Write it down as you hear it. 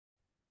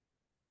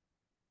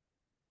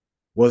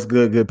What's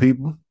good, good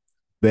people?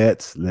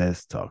 Bets,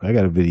 let's talk. I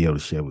got a video to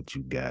share with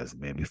you guys,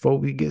 man. Before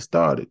we get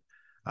started,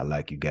 I'd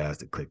like you guys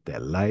to click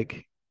that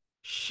like,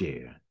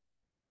 share,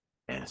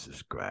 and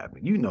subscribe.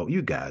 And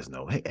you guys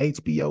know, hey,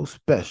 HBO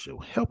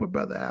special, help a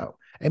brother out.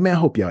 Hey, man, I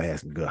hope y'all had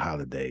some good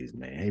holidays,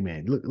 man. Hey,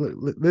 man, look,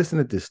 listen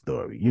to this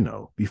story.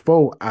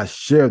 Before I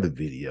share the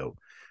video,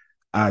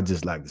 I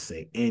just like to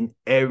say, in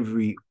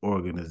every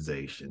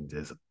organization,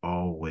 there's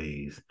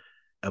always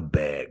a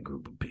bad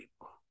group of people.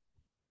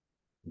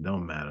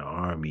 Don't matter,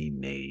 Army,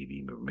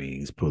 Navy,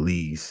 Marines,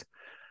 police,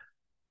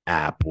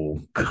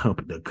 Apple,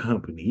 the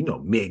company,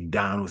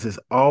 McDonald's. There's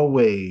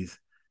always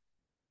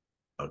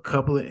a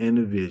couple of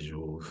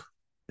individuals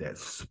that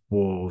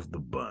spoils the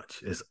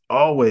bunch. It's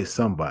always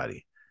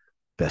somebody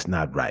that's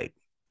not right.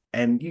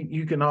 And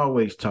you can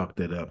always chalk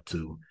that up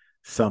to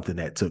something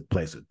that took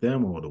place with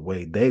them or the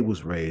way they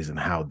was raised and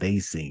how they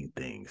seen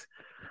things.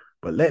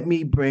 But let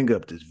me bring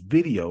up this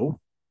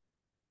video.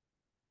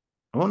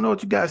 I want to know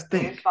what you guys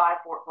think. Five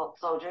Fort Polk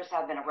soldiers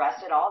have been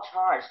arrested, all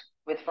charged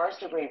with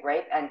first-degree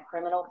rape and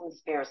criminal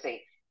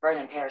conspiracy.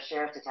 Vernon Parish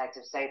Sheriff's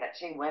detectives say that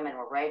two women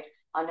were raped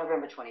on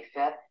November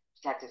 25th.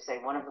 Detectives say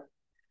one of the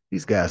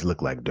These guys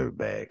look like dirt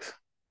bags.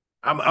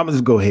 I'm gonna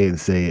just go ahead and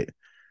say it.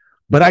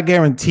 But I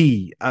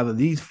guarantee out of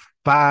these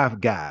five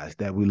guys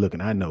that we're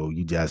looking, I know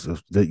you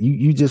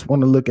just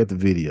want to look at the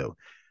video.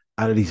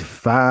 Out of these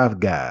five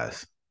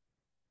guys,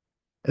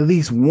 at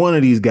least one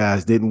of these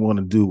guys didn't want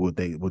to do what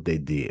they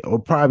did, or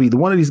probably the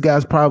one of these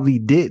guys probably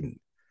didn't.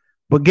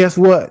 But guess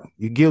what?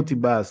 You're guilty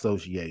by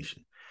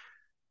association.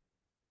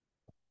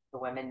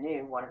 women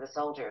knew one of the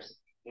soldiers.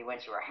 He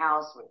went to her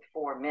house with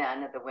four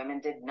men that the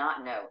women did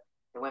not know.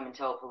 The women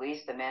told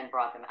police the men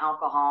brought them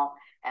alcohol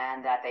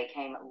and that they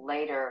came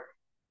later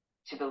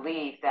to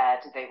believe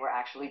that they were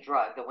actually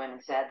drugged. The women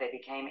said they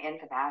became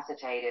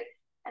incapacitated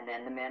and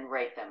then the men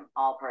raped them.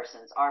 All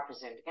persons are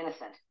presumed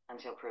innocent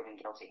until proven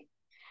guilty.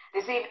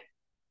 This evening,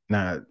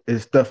 Now,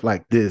 it's stuff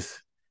like this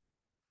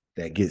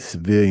that gets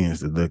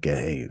civilians to look at,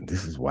 hey,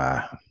 this is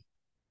why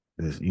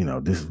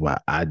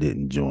I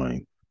didn't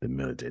join the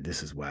military.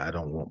 This is why I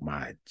don't want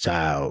my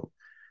child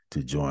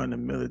to join the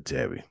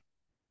military.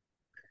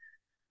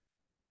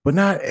 But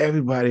not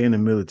everybody in the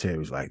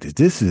military is like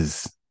this.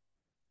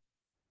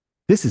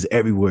 This is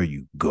everywhere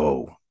you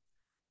go.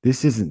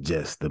 This isn't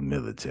just the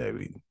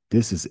military.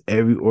 This is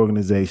every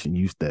organization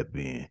you step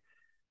in.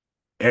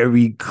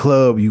 Every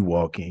club you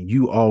walk in,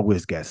 you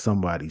always got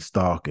somebody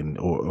stalking,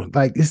 or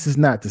like, this is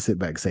not to sit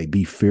back and say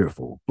be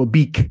fearful, but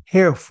be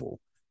careful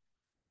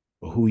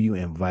of who you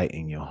invite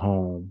in your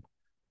home.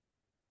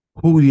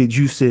 Who did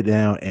you sit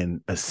down and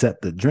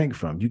accept a drink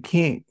from? You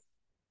can't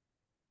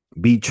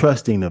be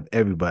trusting of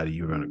everybody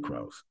you run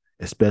across,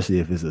 especially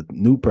if it's a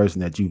new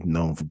person that you've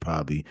known for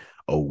probably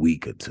a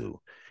week or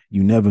two.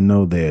 You never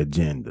know their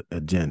agenda,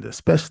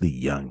 especially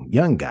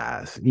young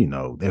guys.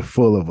 They're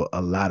full of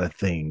a lot of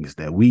things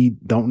that we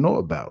don't know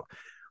about,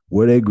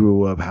 where they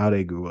grew up, how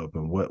they grew up,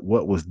 and what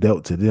was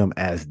dealt to them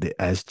as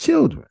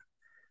children.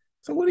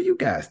 So, what do you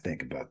guys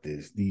think about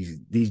this?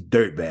 These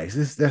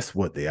dirtbags. That's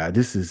what they are.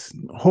 This is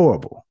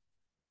horrible,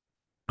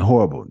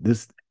 horrible.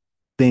 This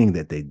thing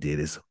that they did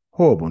is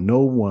horrible.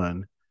 No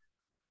one,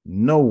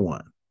 I'm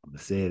gonna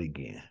say it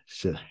again,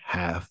 should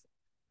have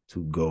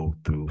to go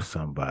through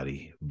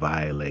somebody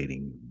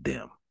violating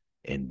them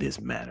in this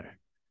manner.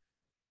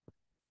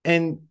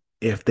 And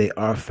if they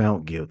are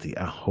found guilty,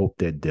 I hope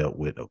they're dealt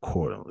with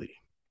accordingly.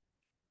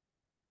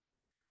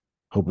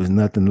 Hope it's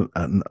nothing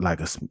like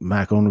a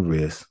smack on the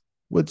wrist,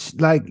 which,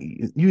 like,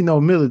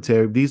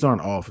 military, these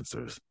aren't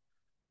officers.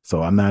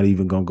 So I'm not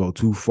even going to go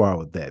too far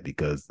with that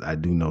because I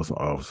do know some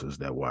officers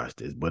that watch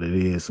this, but it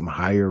is some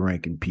higher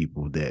ranking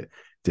people that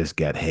just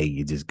got, hey,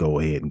 you just go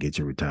ahead and get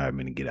your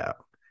retirement and get out.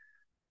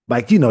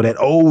 Like, that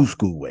old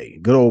school way.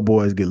 Good old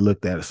boys get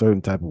looked at a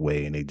certain type of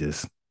way and they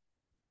just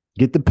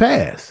get the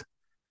pass.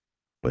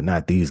 But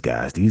not these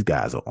guys. These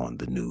guys are on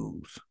the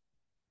news.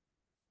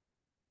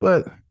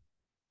 But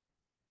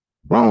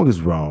wrong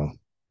is wrong,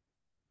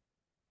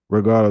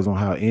 regardless on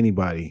how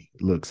anybody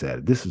looks at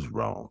it. This is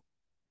wrong.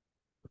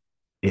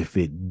 If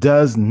it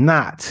does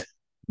not,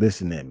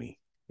 listen at me,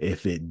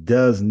 if it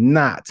does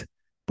not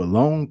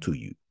belong to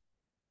you,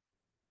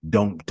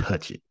 don't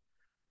touch it.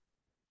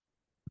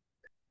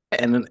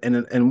 And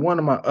in one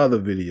of my other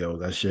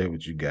videos I shared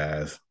with you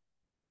guys,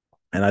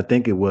 and I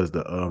think it was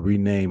the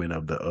renaming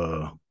of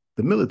the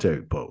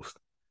military post,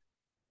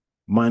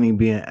 money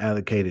being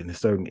allocated in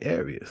certain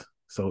areas.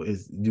 So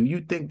do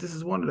you think this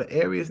is one of the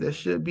areas that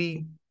should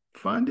be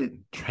funded?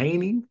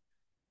 Training?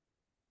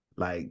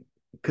 Like,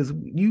 because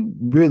you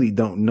really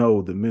don't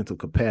know the mental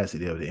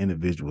capacity of the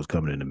individuals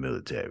coming in the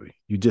military.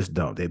 You just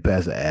don't. They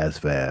pass an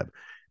ASVAB.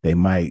 They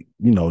might,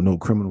 no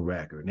criminal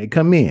record. And they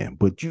come in,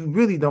 but you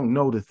really don't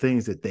know the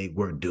things that they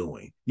were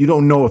doing. You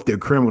don't know if they're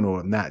criminal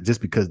or not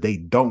just because they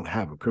don't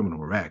have a criminal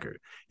record.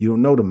 You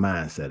don't know the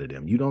mindset of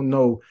them. You don't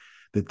know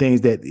the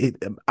things that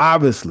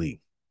obviously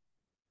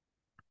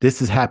this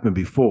has happened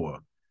before.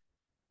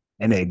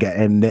 And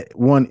that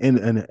one and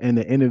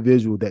the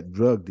individual that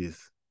drugged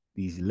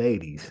these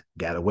ladies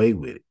got away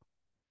with it.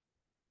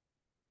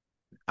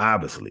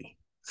 obviously.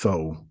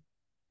 So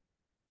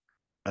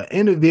an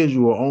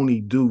individual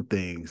only do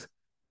things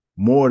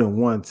more than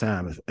one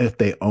time if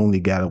they only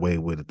got away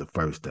with it the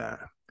first time.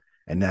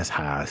 And that's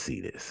how I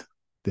see this.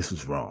 This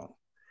was wrong.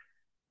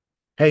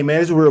 Hey,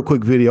 man, it's a real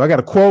quick video. I got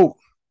a quote.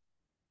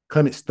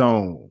 Clement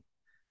Stone.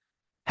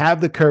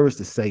 Have the courage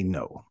to say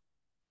no.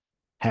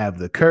 Have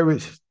the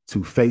courage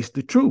to face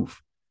the truth.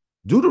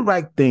 Do the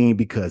right thing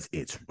because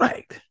it's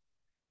right.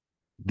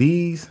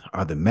 These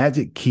are the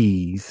magic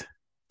keys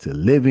to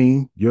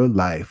living your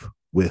life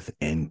with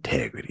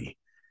integrity.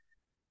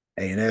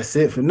 Hey, and that's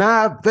it for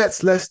now.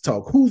 Vets, let's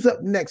talk. Who's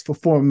up next for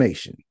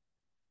formation?